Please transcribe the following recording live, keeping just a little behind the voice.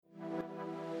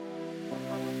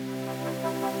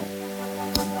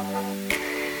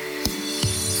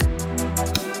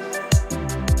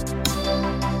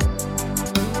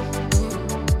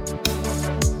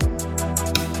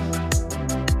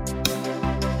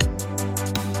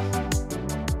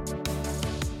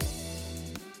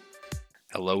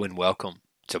Hello and welcome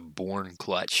to Born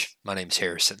Clutch. My name's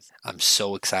Harrison. I'm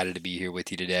so excited to be here with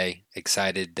you today.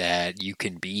 Excited that you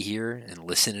can be here and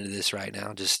listen to this right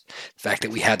now. Just the fact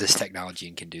that we have this technology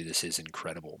and can do this is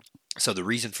incredible. So, the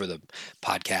reason for the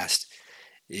podcast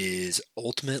is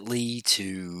ultimately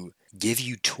to give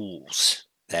you tools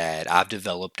that I've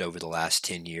developed over the last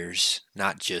 10 years.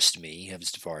 Not just me, as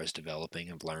far as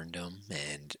developing, I've learned them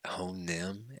and honed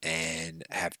them and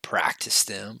have practiced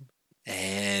them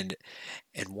and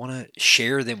want to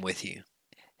share them with you,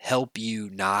 help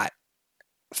you not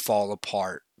fall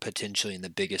apart potentially in the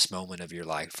biggest moment of your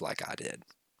life like I did.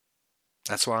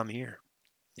 That's why I'm here.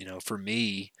 For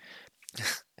me,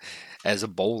 as a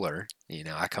bowler,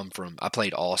 I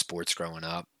played all sports growing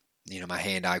up. My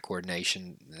hand-eye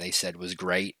coordination, they said, was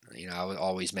great. I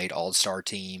always made all-star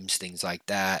teams, things like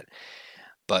that.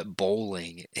 But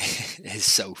bowling is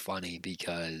so funny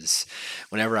because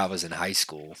whenever I was in high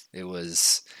school, it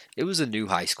was a new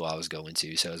high school I was going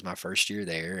to. So it was my first year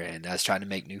there, and I was trying to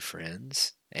make new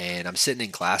friends. And I'm sitting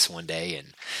in class one day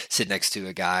and sitting next to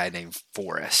a guy named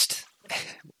Forrest, a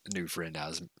new friend I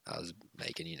was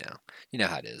making. You know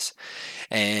how it is.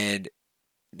 And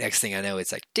next thing I know,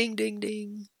 it's like ding ding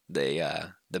ding.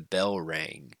 The bell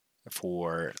rang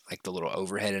for like the little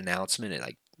overhead announcement.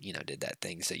 It did that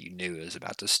thing so you knew it was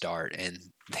about to start.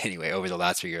 And anyway, over the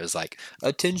loudspeaker, it was like,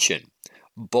 attention,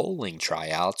 bowling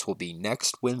tryouts will be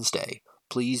next Wednesday.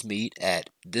 Please meet at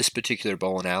this particular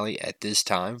bowling alley at this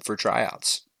time for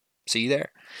tryouts. See you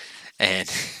there. And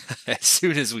as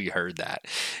soon as we heard that,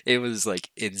 it was like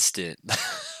instant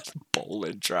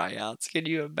bowling tryouts. Can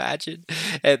you imagine?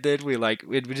 And then we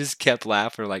just kept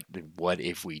laughing. Like, what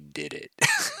if we did it?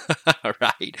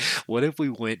 Right? What if we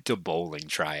went to bowling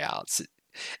tryouts?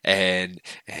 And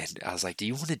I was like, "Do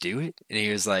you want to do it?" And he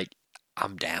was like,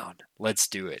 "I'm down. Let's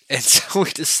do it." And so we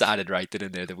decided right then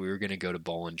and there that we were going to go to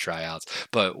bowling tryouts.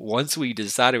 But once we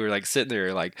decided, we were like sitting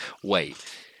there like, "Wait,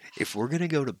 if we're going to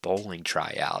go to bowling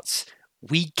tryouts,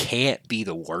 we can't be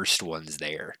the worst ones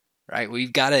there." Right?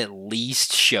 We've got to at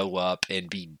least show up and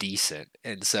be decent.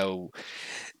 And so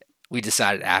we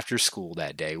decided after school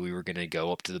that day we were going to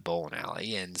go up to the bowling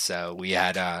alley. And so we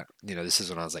had this is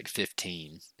when I was like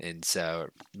 15, and so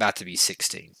about to be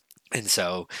 16. And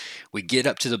so we get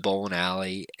up to the bowling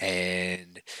alley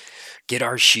and get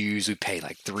our shoes. We paid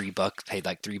like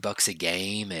 $3 a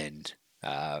game, and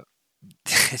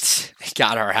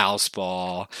got our house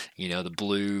ball, the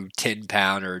blue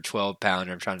 10-pounder,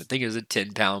 12-pounder. I'm trying to think, it was a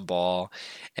 10-pound ball,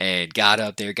 and got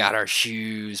up there, got our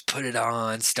shoes, put it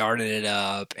on, started it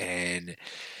up, and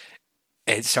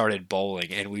it started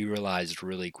bowling. And we realized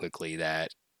really quickly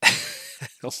that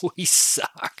we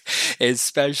suck,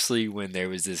 especially when there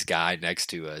was this guy next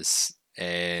to us.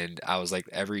 And I was like,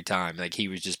 every time, like, he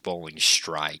was just bowling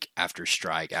strike after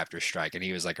strike after strike. And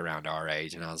he was like around our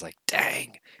age. And I was like,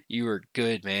 dang, you were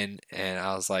good, man. And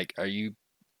I was like, are you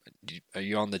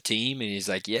on the team? And he's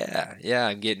like, yeah,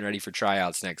 I'm getting ready for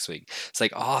tryouts next week. It's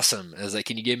like, awesome. I was like,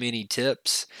 can you give me any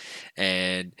tips?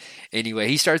 And anyway,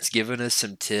 he starts giving us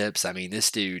some tips. I mean,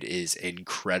 this dude is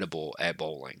incredible at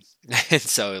bowling. And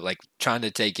so, like, trying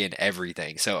to take in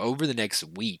everything. So over the next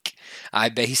week, I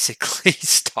basically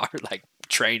start like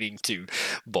training to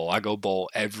bowl. I go bowl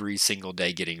every single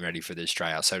day getting ready for this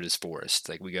tryout. So does Forrest.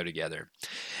 Like, we go together.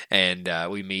 And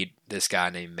we meet this guy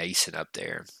named Mason up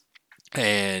there.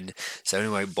 And so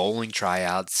anyway, bowling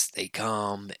tryouts, they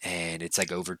come and it's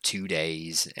like over 2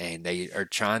 days, and they are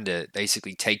trying to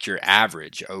basically take your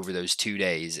average over those 2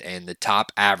 days, and the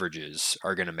top averages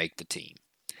are going to make the team.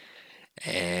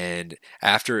 And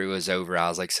after it was over, I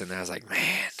was like sitting there, I was like,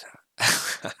 man,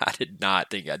 I did not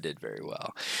think I did very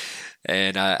well.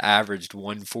 And I averaged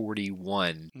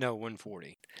 141. No,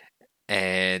 140.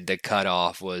 And the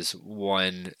cutoff was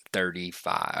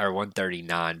 135 or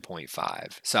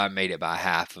 139.5. So I made it by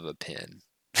half of a pin.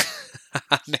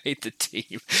 I made the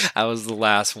team. I was the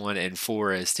last one, and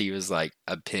Forrest, he was like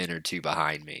a pin or two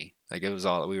behind me. Like, it was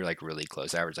all, we were like really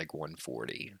close. I averaged like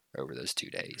 140 over those 2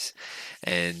 days.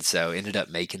 And so ended up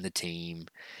making the team.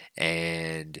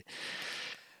 And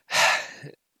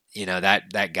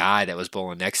that guy that was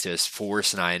bowling next to us,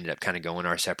 Forrest, and I ended up kind of going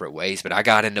our separate ways, but I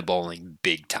got into bowling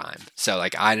big time. So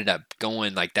like, I ended up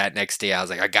going like that next day. I was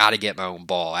like, I got to get my own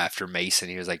ball. After Mason,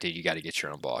 he was like, dude, you got to get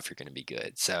your own ball if you're going to be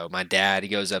good. So my dad, he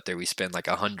goes up there, we spend like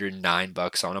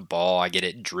 $109 on a ball. I get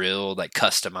it drilled, like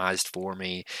customized for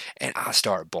me, and I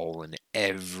start bowling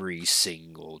every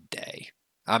single day.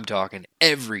 I'm talking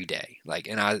every day. Like,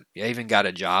 and I even got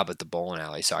a job at the bowling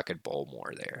alley so I could bowl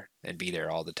more there and be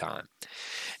there all the time.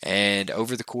 And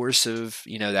over the course of,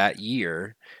 that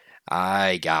year,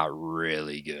 I got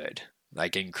really good,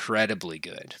 like incredibly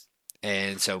good.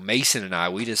 And so Mason and I,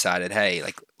 we decided, hey,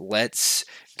 like, let's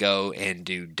go and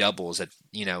do doubles at,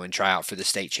 and try out for the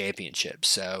state championship.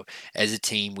 So as a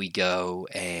team, we go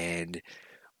and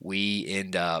we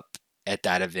end up at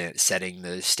that event setting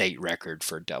the state record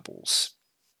for doubles.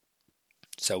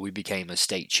 So we became a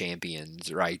state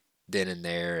champions right then and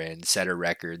there and set a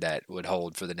record that would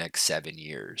hold for the next 7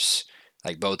 years.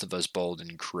 Like both of us bowled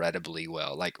incredibly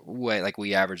well. Like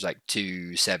we averaged like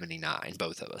 279,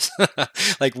 both of us.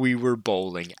 Like we were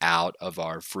bowling out of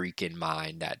our freaking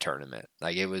mind that tournament.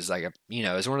 Like it was like it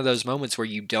was one of those moments where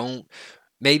you don't,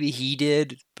 maybe he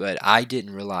did, but I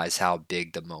didn't realize how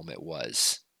big the moment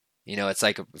was. It's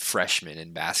like a freshman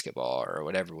in basketball or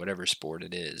whatever sport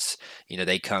it is.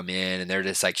 They come in and they're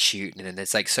just like shooting and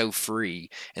it's like so free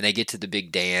and they get to the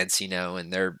big dance,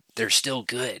 and they're still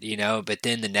good, but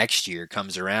then the next year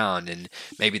comes around and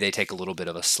maybe they take a little bit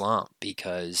of a slump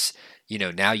because,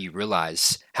 now you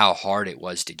realize how hard it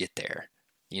was to get there.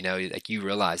 Like you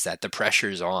realize that the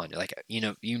pressure's on. Like,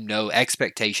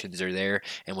 expectations are there,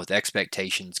 and with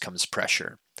expectations comes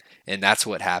pressure. And that's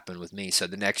what happened with me. So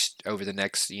over the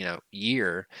next,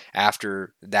 year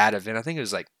after that event, I think it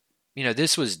was like,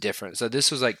 this was different. So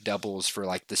this was like doubles for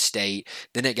like the state.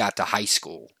 Then it got to the high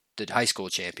school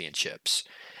championships.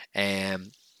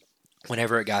 And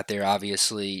whenever it got there,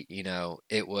 obviously,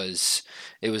 it was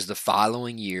the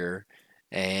following year.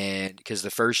 And because the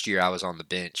first year I was on the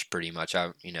bench pretty much,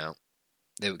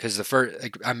 because the first,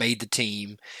 like, I made the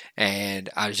team and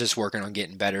I was just working on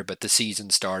getting better, but the season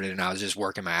started and I was just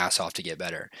working my ass off to get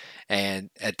better.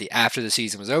 And after the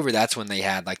season was over, that's when they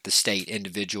had like the state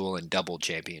individual and double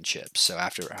championships. So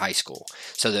after high school,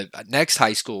 so the next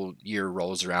high school year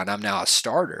rolls around, I'm now a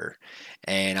starter,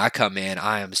 and I come in,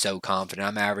 I am so confident.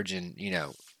 I'm averaging,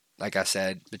 like I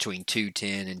said, between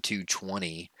 210 and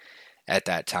 220 at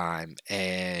that time,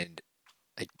 and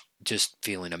I just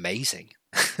feeling amazing.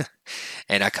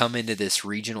 And I come into this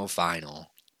regional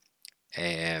final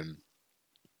and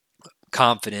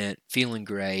confident, feeling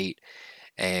great.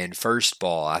 And first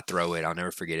ball, I throw it, I'll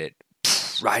never forget it,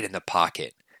 right in the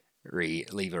pocket.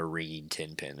 Leave a ringing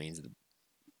 10 pin. It means the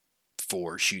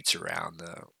 4 shoots around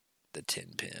the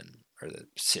 10 pin, or the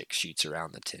 6 shoots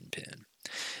around the 10 pin.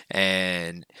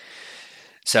 And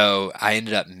so I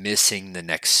ended up missing the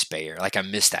next spare. Like I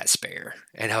missed that spare,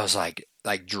 and I was like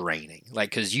draining.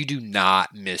 Like, because you do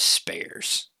not miss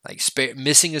spares. Like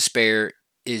missing a spare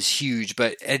is huge.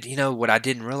 But what I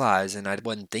didn't realize and I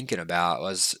wasn't thinking about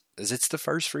is it's the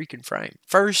first frame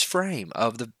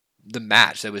of the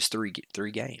match. That was three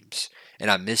games,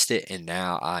 and I missed it. And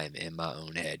now I am in my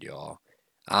own head, y'all.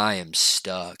 I am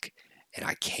stuck, and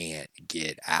I can't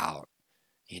get out.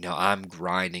 I'm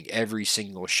grinding. Every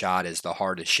single shot is the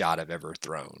hardest shot I've ever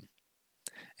thrown.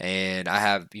 And I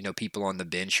have, people on the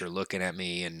bench are looking at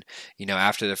me. And,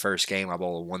 after the first game, I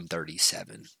bowl a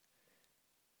 137.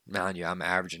 Mind you, I'm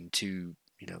averaging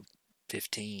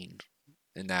 215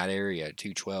 in that area,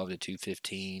 212 to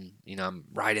 215. I'm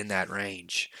right in that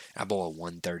range. I bowl a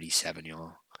 137,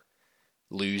 y'all.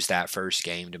 Lose that first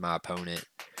game to my opponent.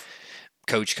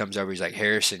 Coach comes over, he's like,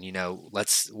 Harrison,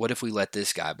 what if we let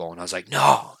this guy bowl? And I was like,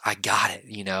 no, I got it,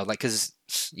 like, because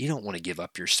you don't want to give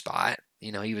up your spot.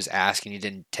 He was asking, he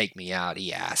didn't take me out,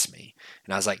 he asked me.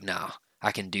 And I was like, no,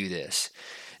 I can do this.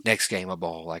 Next game, I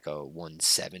bowl like a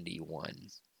 171.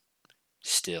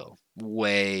 Still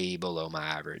way below my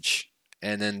average.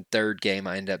 And then third game,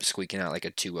 I ended up squeaking out like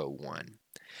a 201.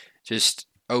 Just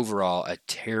overall, a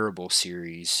terrible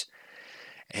series.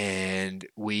 And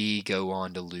we go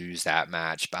on to lose that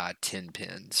match by 10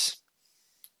 pins.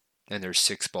 And there's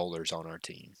 6 bowlers on our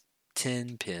team.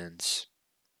 10 pins.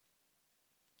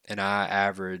 And I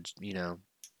averaged,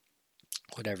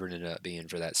 whatever it ended up being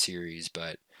for that series,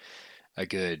 but a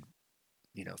good,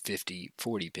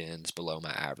 40 pins below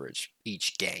my average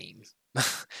each game.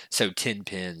 So 10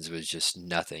 pins was just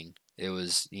nothing. It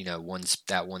was,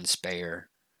 one spare.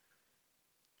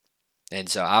 And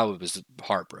so I was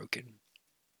heartbroken.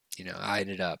 I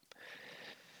ended up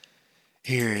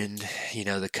hearing,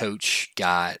 the coach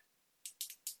got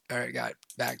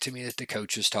back to me that the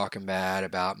coach was talking bad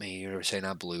about me or saying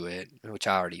I blew it, which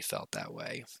I already felt that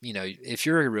way. If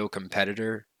you're a real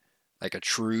competitor, like a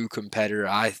true competitor,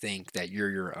 I think that you're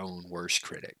your own worst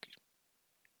critic.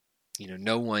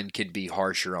 No one could be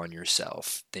harsher on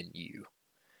yourself than you.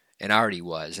 And I already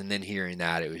was. And then hearing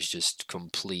that, it was just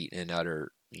complete and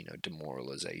utter,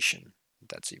 demoralization. If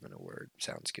that's even a word.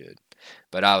 Sounds good.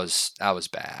 But I was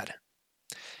bad.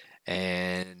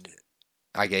 And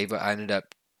I ended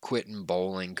up quitting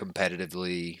bowling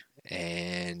competitively,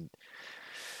 and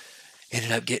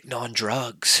ended up getting on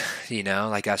drugs,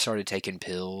 like I started taking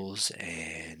pills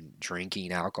and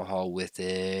drinking alcohol with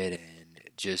it and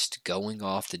just going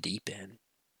off the deep end.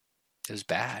 It was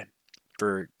bad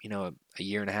for, a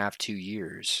year and a half, 2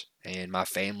 years. And my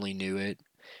family knew it.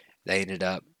 They ended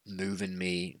up moving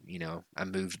me, I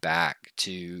moved back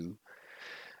to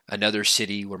another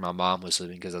city where my mom was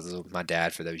living because I was with my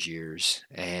dad for those years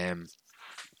and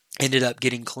ended up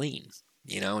getting clean,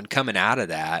 and coming out of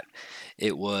that,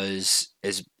 it was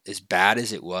as bad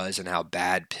as it was and how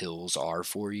bad pills are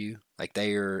for you. Like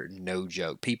they are no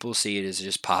joke. People see it as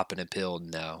just popping a pill.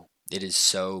 No, it is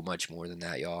so much more than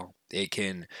that, y'all. It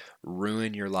can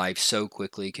ruin your life so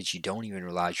quickly because you don't even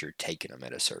realize you're taking them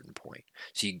at a certain point.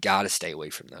 So you got to stay away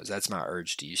from those. That's my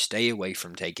urge to you. Stay away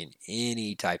from taking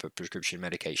any type of prescription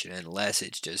medication unless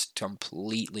it's just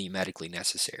completely medically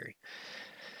necessary.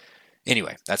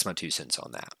 Anyway, that's my 2 cents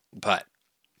on that. But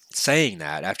saying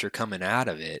that, after coming out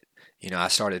of it, I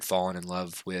started falling in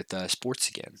love with sports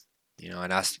again.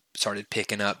 And I started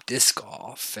picking up disc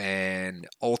golf and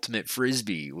ultimate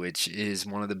frisbee, which is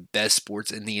one of the best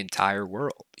sports in the entire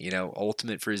world.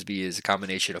 Ultimate frisbee is a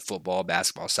combination of football,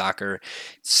 basketball, soccer.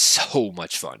 So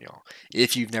much fun, y'all.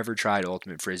 If you've never tried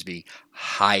ultimate frisbee,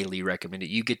 highly recommend it.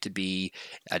 You get to be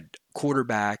a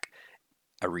quarterback,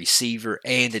 a receiver,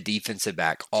 and a defensive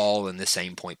back all in the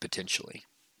same point potentially.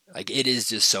 Like it is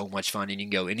just so much fun, and you can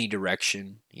go any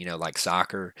direction, like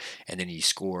soccer, and then you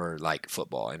score like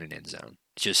football in an end zone.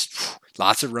 Just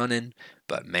lots of running,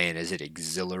 but man, is it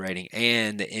exhilarating,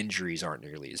 and the injuries aren't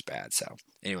nearly as bad. So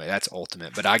anyway, that's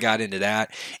ultimate. But I got into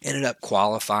that, ended up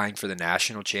qualifying for the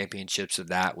national championships of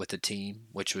that with the team,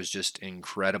 which was just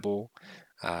incredible.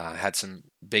 Had some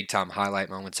big time highlight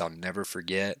moments I'll never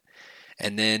forget.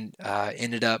 And then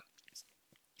ended up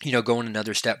going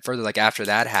another step further. Like after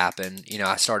that happened,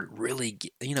 I started really,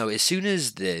 as soon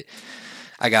as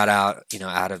I got out,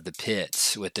 out of the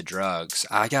pits with the drugs,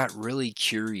 I got really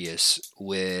curious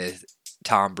with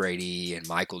Tom Brady and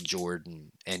Michael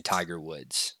Jordan and Tiger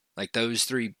Woods. Like those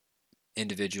three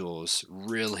individuals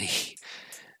really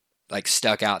like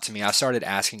stuck out to me. I started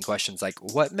asking questions like,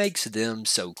 what makes them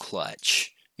so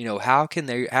clutch? How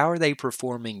are they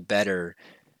performing better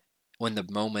when the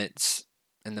moments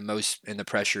and the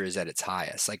pressure is at its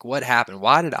highest? Like what happened?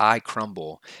 Why did I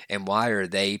crumble, and why are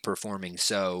they performing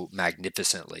so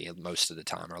magnificently most of the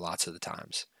time or lots of the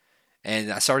times?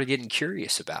 And I started getting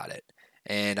curious about it.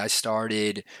 And I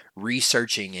started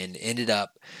researching and ended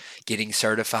up getting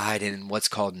certified in what's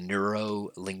called neuro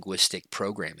linguistic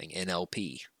programming,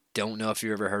 NLP. Don't know if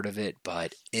you ever heard of it,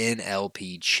 but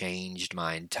NLP changed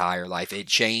my entire life. It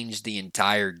changed the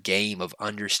entire game of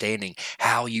understanding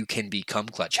how you can become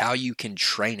clutch, how you can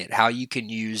train it, how you can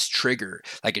use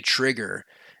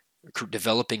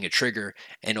developing a trigger,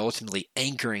 and ultimately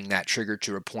anchoring that trigger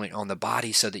to a point on the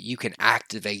body so that you can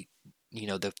activate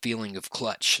the feeling of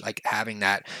clutch, like having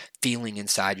that feeling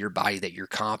inside your body that you're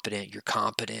competent,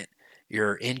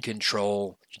 you're in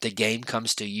control, the game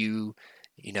comes to you,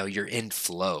 you're in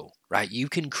flow, right? You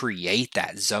can create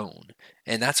that zone.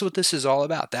 And that's what this is all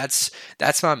about. That's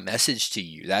my message to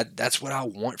you. That's what I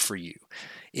want for you.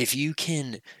 If you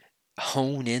can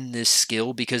hone in this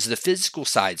skill, because the physical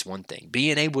side's one thing,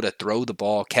 being able to throw the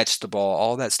ball, catch the ball,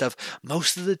 all that stuff,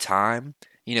 most of the time,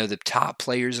 the top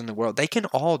players in the world, they can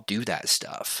all do that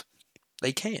stuff.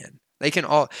 They can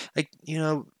all,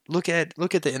 look at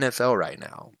the NFL right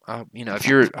now.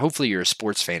 If hopefully you're a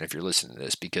sports fan if you're listening to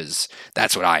this, because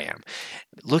that's what I am.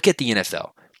 Look at the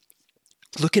NFL.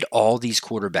 Look at all these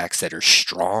quarterbacks that are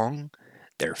strong,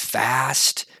 they're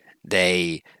fast,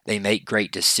 they make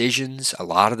great decisions a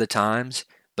lot of the times,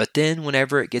 but then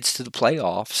whenever it gets to the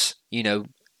playoffs,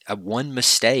 one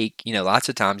mistake, lots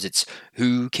of times it's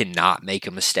who cannot make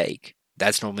a mistake.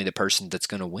 That's normally the person that's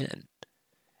going to win.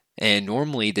 And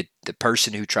normally the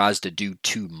person who tries to do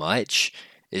too much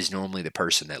is normally the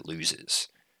person that loses.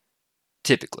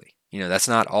 Typically. That's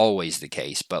not always the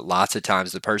case, but lots of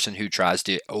times the person who tries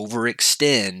to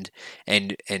overextend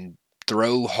and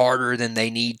throw harder than they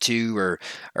need to, or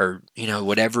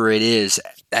whatever it is,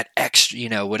 that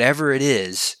extra, whatever it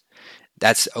is,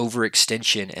 that's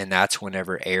overextension, and that's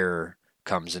whenever error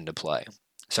comes into play.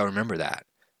 So remember that.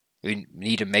 We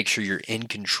need to make sure you're in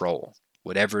control,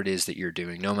 whatever it is that you're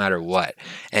doing, no matter what.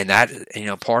 And that,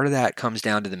 part of that comes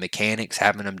down to the mechanics,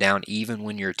 having them down even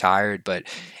when you're tired, but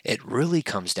it really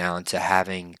comes down to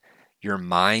having your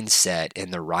mindset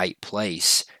in the right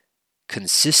place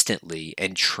consistently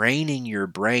and training your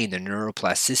brain, the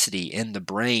neuroplasticity in the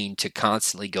brain, to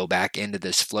constantly go back into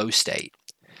this flow state.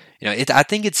 I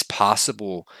think it's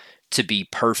possible to be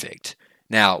perfect.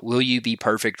 Now, will you be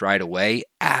perfect right away?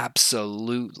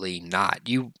 Absolutely not.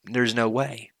 There's no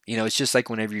way. It's just like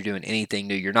whenever you're doing anything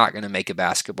new, you're not going to make a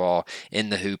basketball in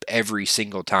the hoop every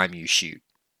single time you shoot.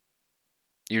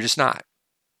 You're just not.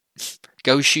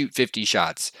 Go shoot 50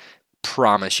 shots.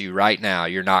 Promise you right now,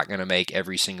 you're not going to make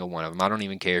every single one of them. I don't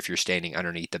even care if you're standing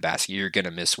underneath the basket. You're going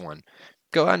to miss one.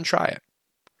 Go out and try it.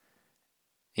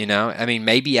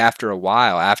 Maybe after a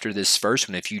while, after this first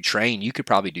one, if you train, you could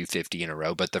probably do 50 in a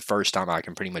row. But the first time, I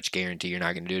can pretty much guarantee you're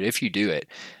not going to do it. If you do it,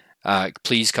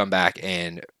 please come back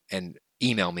and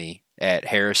email me at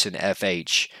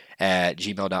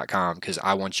harrisonfh@gmail.com, because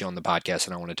I want you on the podcast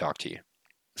and I want to talk to you.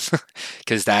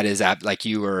 Because that is like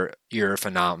you're a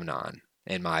phenomenon,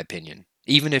 in my opinion.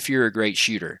 Even if you're a great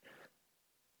shooter,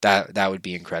 that would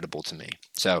be incredible to me.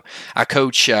 So I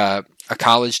coach a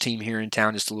college team here in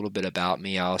town. Just a little bit about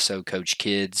me. I also coach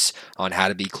kids on how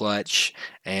to be clutch,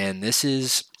 and this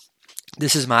is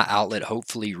my outlet,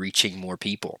 hopefully reaching more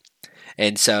people.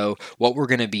 And so what we're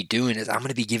going to be doing is I'm going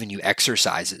to be giving you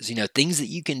exercises, things that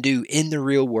you can do in the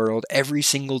real world every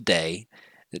single day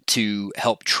to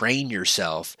help train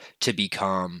yourself to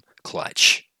become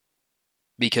clutch.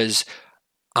 Because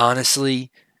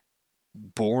honestly,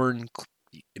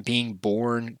 being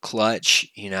born clutch,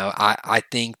 I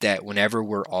think that whenever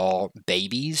we're all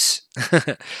babies,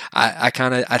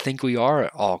 I think we are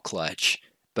all clutch.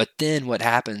 But then what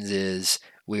happens is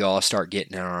we all start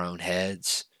getting in our own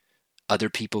heads. Other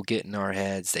people get in our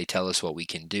heads. They tell us what we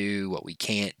can do, what we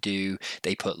can't do.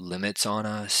 They put limits on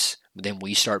us. Then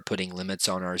we start putting limits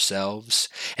on ourselves.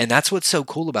 And that's what's so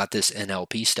cool about this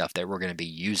NLP stuff that we're going to be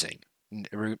using.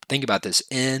 Think about this.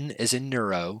 N is in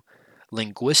neuro.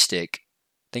 Linguistic,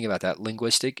 think about that.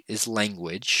 Linguistic is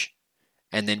language.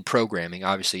 And then programming,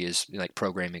 obviously, is like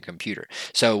programming a computer.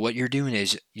 So what you're doing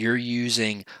is you're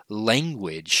using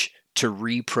language to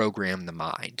reprogram the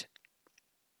mind.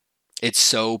 It's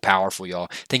so powerful, y'all.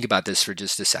 Think about this for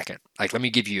just a second. Like, let me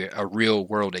give you a real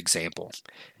world example.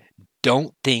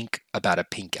 Don't think about a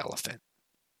pink elephant.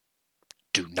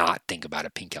 Do not think about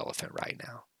a pink elephant right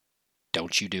now.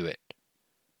 Don't you do it.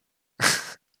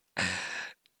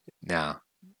 Now,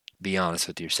 be honest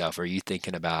with yourself. Are you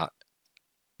thinking about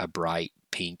a bright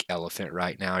pink elephant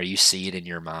right now? Or you see it in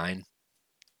your mind,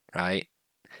 right?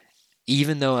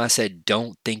 Even though I said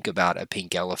don't think about a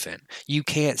pink elephant, you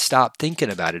can't stop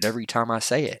thinking about it every time I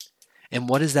say it. And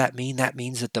what does that mean? That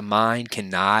means that the mind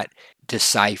cannot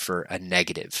decipher a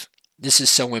negative. This is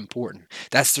so important.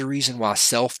 That's the reason why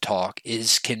self-talk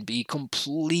can be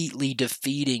completely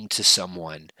defeating to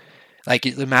someone. Like,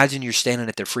 imagine you're standing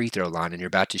at the free throw line and you're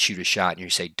about to shoot a shot and you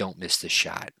say, don't miss this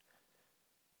shot.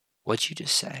 What'd you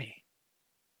just say?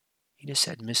 You just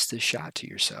said miss this shot to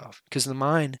yourself. Because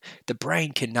the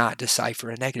brain cannot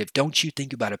decipher a negative. Don't you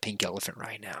think about a pink elephant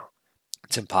right now.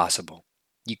 It's impossible.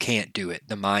 You can't do it.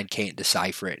 The mind can't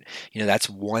decipher it. That's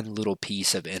one little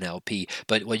piece of NLP.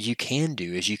 But what you can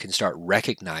do is you can start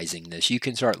recognizing this. You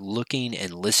can start looking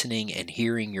and listening and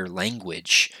hearing your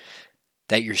language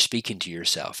that you're speaking to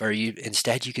yourself. Or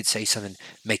instead you could say something,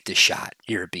 make this shot.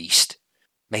 You're a beast.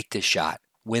 Make this shot.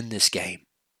 Win this game.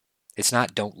 It's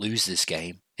not don't lose this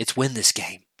game. It's win this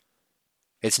game.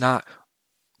 It's not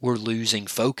we're losing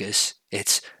focus.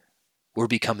 It's we're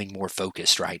becoming more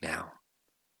focused right now.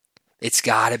 It's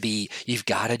got to be, you've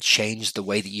got to change the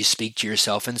way that you speak to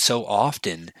yourself. And so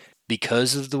often,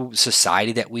 because of the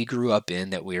society that we grew up in,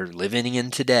 that we're living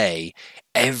in today,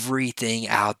 everything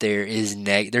out there is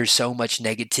there's so much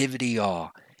negativity, y'all.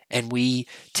 And we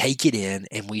take it in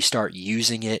and we start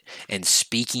using it and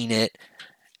speaking it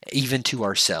even to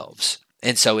ourselves.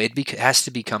 And so it has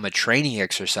to become a training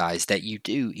exercise that you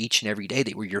do each and every day,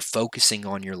 where you're focusing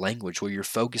on your language, where you're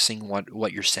focusing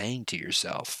what you're saying to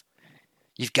yourself.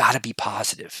 You've got to be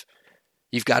positive.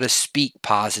 You've got to speak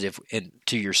positive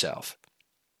to yourself.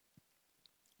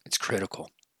 It's critical.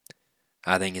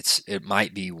 I think it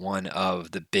might be one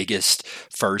of the biggest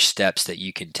first steps that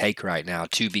you can take right now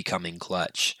to becoming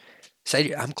clutch.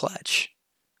 Say, I'm clutch.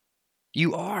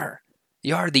 You are.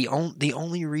 You are the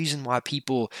only reason why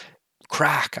people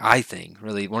crack, I think,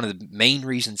 really one of the main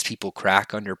reasons people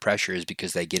crack under pressure is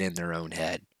because they get in their own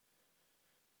head.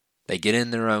 They get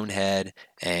in their own head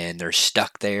and they're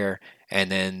stuck there, and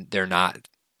then they're not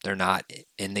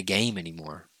in the game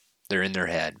anymore. They're in their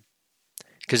head.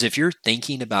 Because if you're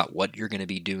thinking about what you're going to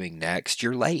be doing next,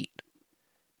 you're late.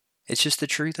 It's just the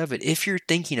truth of it. If you're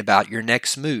thinking about your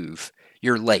next move,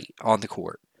 you're late on the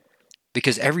court.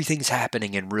 Because everything's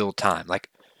happening in real time. Like,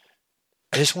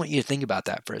 I just want you to think about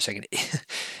that for a second.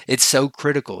 It's so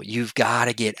critical. You've got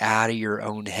to get out of your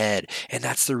own head. And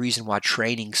that's the reason why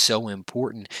training's so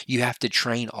important. You have to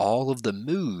train all of the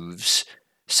moves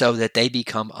so that they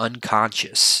become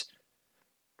unconscious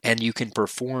and you can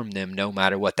perform them no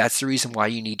matter what. That's the reason why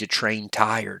you need to train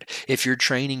tired. If you're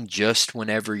training just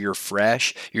whenever you're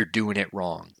fresh, you're doing it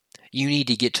wrong. You need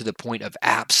to get to the point of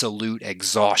absolute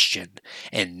exhaustion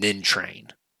and then train.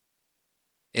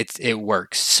 It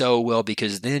works so well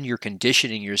because then you're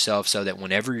conditioning yourself so that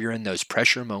whenever you're in those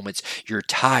pressure moments, you're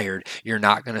tired, you're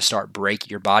not going to start breaking,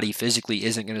 your body physically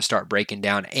isn't going to start breaking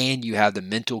down, and you have the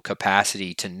mental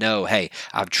capacity to know, hey,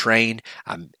 I've trained,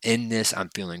 I'm in this, I'm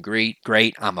feeling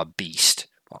great, I'm a beast,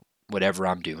 whatever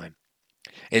I'm doing.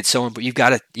 It's so important.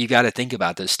 You've got to think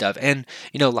about this stuff. And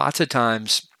lots of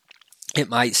times it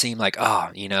might seem like,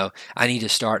 I need to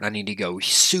start and I need to go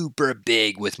super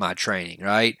big with my training,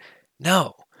 right?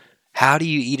 No. How do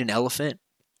you eat an elephant?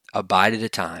 A bite at a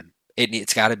time.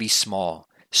 It's got to be small.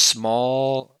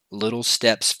 Small little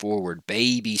steps forward,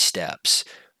 baby steps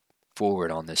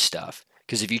forward on this stuff.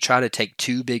 Because if you try to take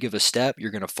too big of a step,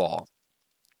 you're going to fall.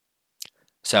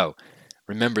 So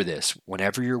remember this.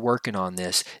 Whenever you're working on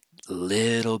this,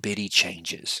 little bitty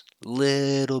changes,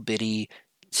 little bitty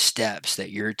steps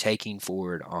that you're taking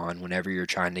forward on whenever you're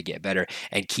trying to get better,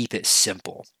 and keep it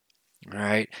simple. All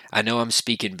right. I know I'm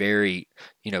speaking very,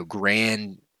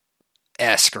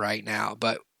 grand-esque right now,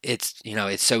 but it's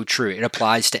so true. It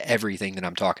applies to everything that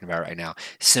I'm talking about right now.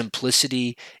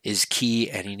 Simplicity is key,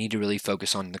 and you need to really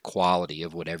focus on the quality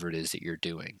of whatever it is that you're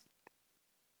doing.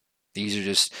 These are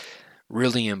just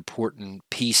really important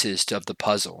pieces of the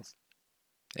puzzle.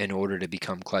 In order to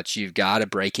become clutch, you've got to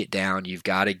break it down. You've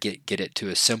got to get it to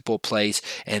a simple place,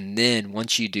 and then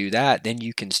once you do that, then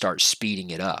you can start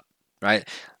speeding it up, right?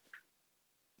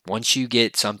 Once you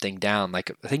get something down,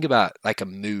 like think about like a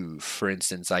move, for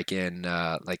instance, like in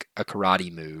like a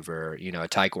karate move or a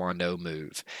taekwondo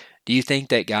move. Do you think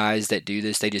that guys that do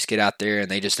this, they just get out there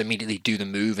and they just immediately do the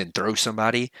move and throw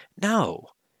somebody? No,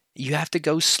 you have to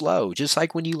go slow, just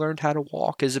like when you learned how to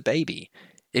walk as a baby.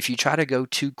 If you try to go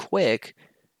too quick,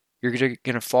 you're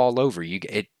gonna fall over.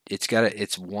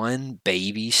 It's one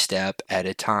baby step at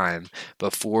a time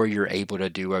before you're able to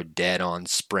do a dead-on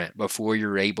sprint, before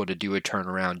you're able to do a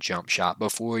turnaround jump shot,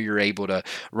 before you're able to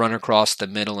run across the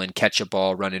middle and catch a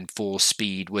ball running full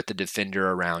speed with the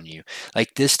defender around you.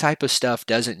 Like this type of stuff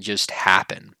doesn't just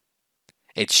happen.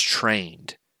 It's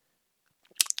trained.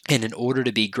 And in order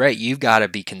to be great, you've got to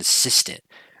be consistent.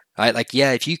 Right? Like,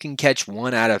 yeah, if you can catch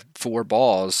 1 out of 4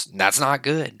 balls, that's not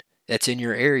good. That's in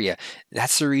your area.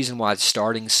 That's the reason why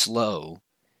starting slow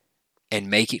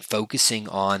and focusing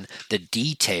on the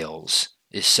details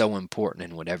is so important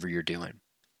in whatever you're doing.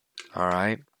 All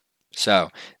right. So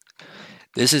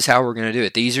this is how we're going to do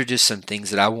it. These are just some things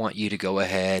that I want you to go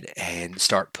ahead and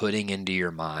start putting into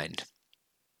your mind.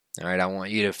 All right. I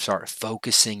want you to start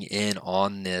focusing in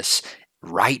on this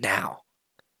right now.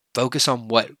 Focus on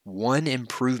what one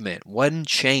improvement, one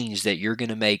change that you're going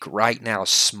to make right now,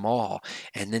 small,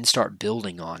 and then start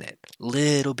building on it.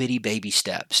 Little bitty baby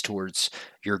steps towards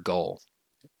your goal.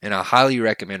 And I highly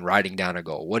recommend writing down a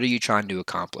goal. What are you trying to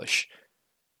accomplish?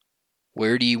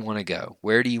 Where do you want to go?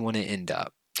 Where do you want to end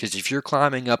up? Because if you're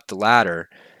climbing up the ladder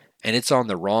and it's on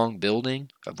the wrong building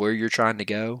of where you're trying to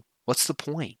go, what's the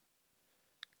point?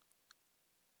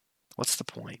 What's the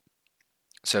point?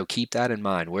 So keep that in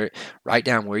mind. Write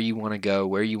down where you want to go,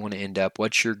 where you want to end up,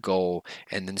 what's your goal,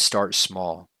 and then start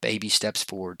small. Baby steps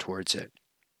forward towards it.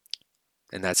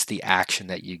 And that's the action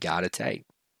that you got to take.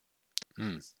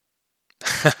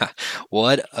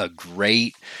 What a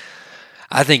great,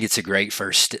 I think it's a great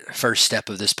first step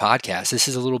of this podcast. This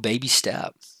is a little baby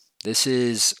step. This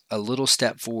is a little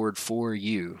step forward for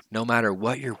you. No matter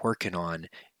what you're working on,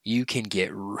 you can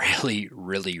get really,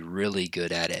 really, really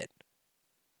good at it.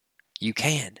 You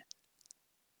can.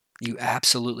 You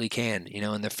absolutely can.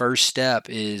 And the first step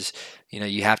is,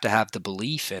 you have to have the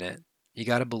belief in it. You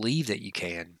got to believe that you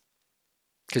can.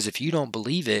 Because if you don't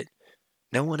believe it,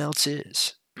 no one else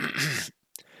is.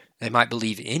 They might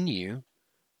believe in you,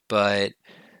 but,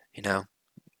 no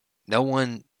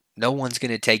one's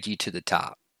going to take you to the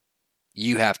top.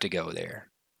 You have to go there.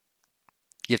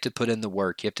 You have to put in the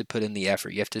work. You have to put in the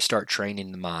effort. You have to start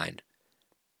training the mind.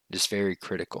 It's very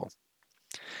critical.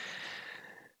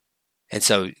 And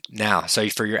so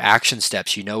for your action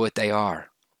steps, you know what they are.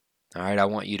 All right, I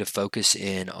want you to focus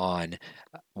in on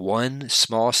one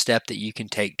small step that you can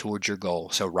take towards your goal.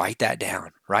 So write that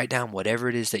down. Write down whatever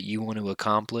it is that you want to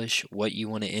accomplish, what you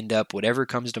want to end up, whatever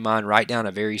comes to mind. Write down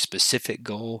a very specific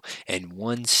goal and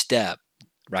one step.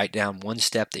 Write down one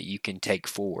step that you can take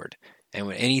forward. And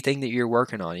with anything that you're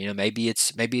working on, maybe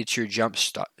it's your jump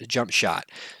shot.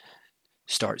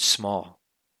 Start small.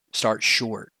 Start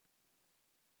short.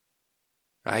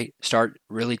 right? Start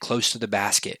really close to the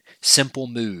basket. Simple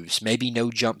moves, maybe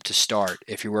no jump to start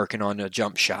if you're working on a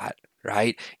jump shot,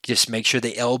 right? Just make sure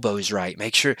the elbow's right.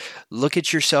 Look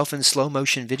at yourself in slow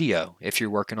motion video if you're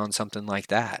working on something like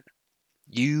that.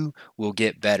 You will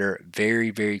get better very,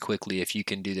 very quickly if you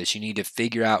can do this. You need to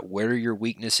figure out where are your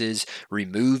weaknesses,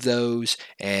 remove those,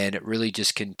 and really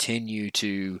just continue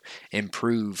to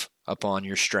improve upon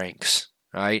your strengths,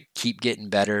 right? Keep getting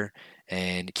better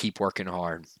and keep working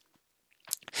hard.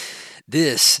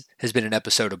 This has been an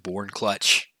episode of Born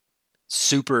Clutch.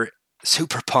 Super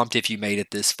pumped if you made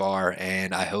it this far,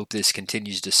 and I hope this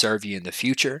continues to serve you in the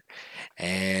future.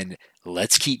 And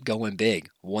let's keep going big,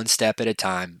 one step at a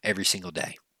time, every single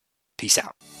day. Peace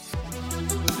out.